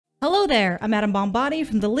Hello there, I'm Adam Bombati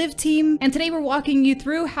from the LIV team, and today we're walking you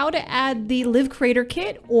through how to add the LIV Creator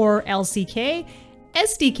Kit, or LCK,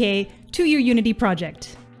 SDK to your Unity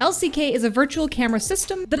project. LCK is a virtual camera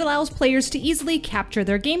system that allows players to easily capture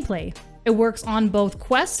their gameplay. It works on both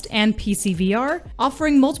Quest and PCVR,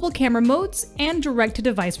 offering multiple camera modes and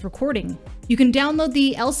direct-to-device recording. You can download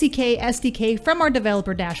the LCK SDK from our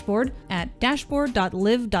developer dashboard at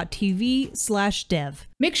dashboard.liv.tv/dev.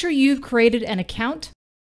 Make sure you've created an account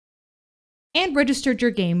and registered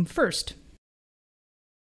your game first.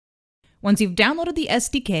 Once you've downloaded the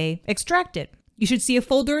SDK, extract it. You should see a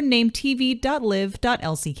folder named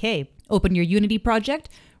tv.liv.lck. Open your Unity project,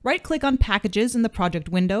 right-click on Packages in the project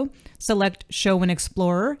window, select Show in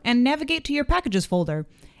Explorer, and navigate to your Packages folder.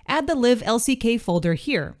 Add the LIV LCK folder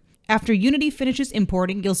here. After Unity finishes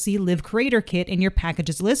importing, you'll see LIV Creator Kit in your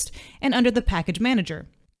Packages list and under the Package Manager.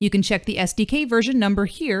 You can check the SDK version number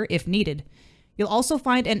here if needed. You'll also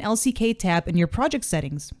find an LCK tab in your project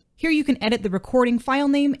settings. Here you can edit the recording file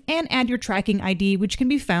name and add your tracking ID, which can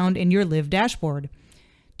be found in your LIV dashboard.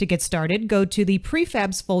 To get started, go to the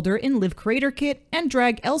Prefabs folder in LIV Creator Kit and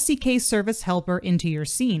drag LCK Service Helper into your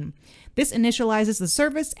scene. This initializes the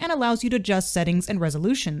service and allows you to adjust settings and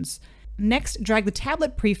resolutions. Next, drag the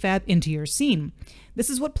tablet prefab into your scene. This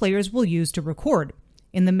is what players will use to record.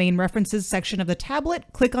 In the Main References section of the tablet,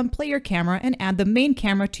 click on Player Camera and add the main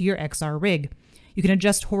camera to your XR rig. You can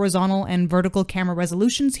adjust horizontal and vertical camera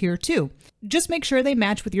resolutions here too. Just make sure they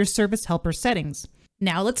match with your Service Helper settings.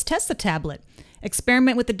 Now let's test the tablet.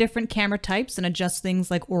 Experiment with the different camera types and adjust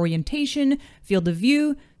things like orientation, field of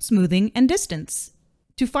view, smoothing, and distance.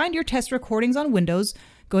 To find your test recordings on Windows,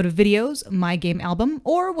 go to Videos, My Game Album,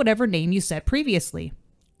 or whatever name you set previously.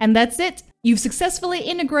 And that's it! You've successfully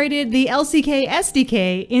integrated the LCK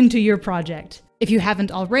SDK into your project. If you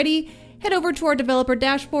haven't already, head over to our developer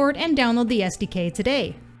dashboard and download the SDK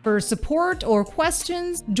today. For support or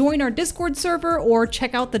questions, join our Discord server or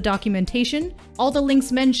check out the documentation. All the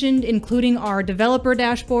links mentioned, including our developer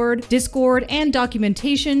dashboard, Discord, and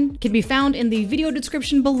documentation, can be found in the video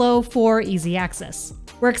description below for easy access.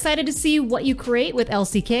 We're excited to see what you create with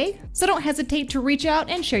LCK, so don't hesitate to reach out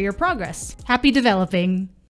and share your progress. Happy developing!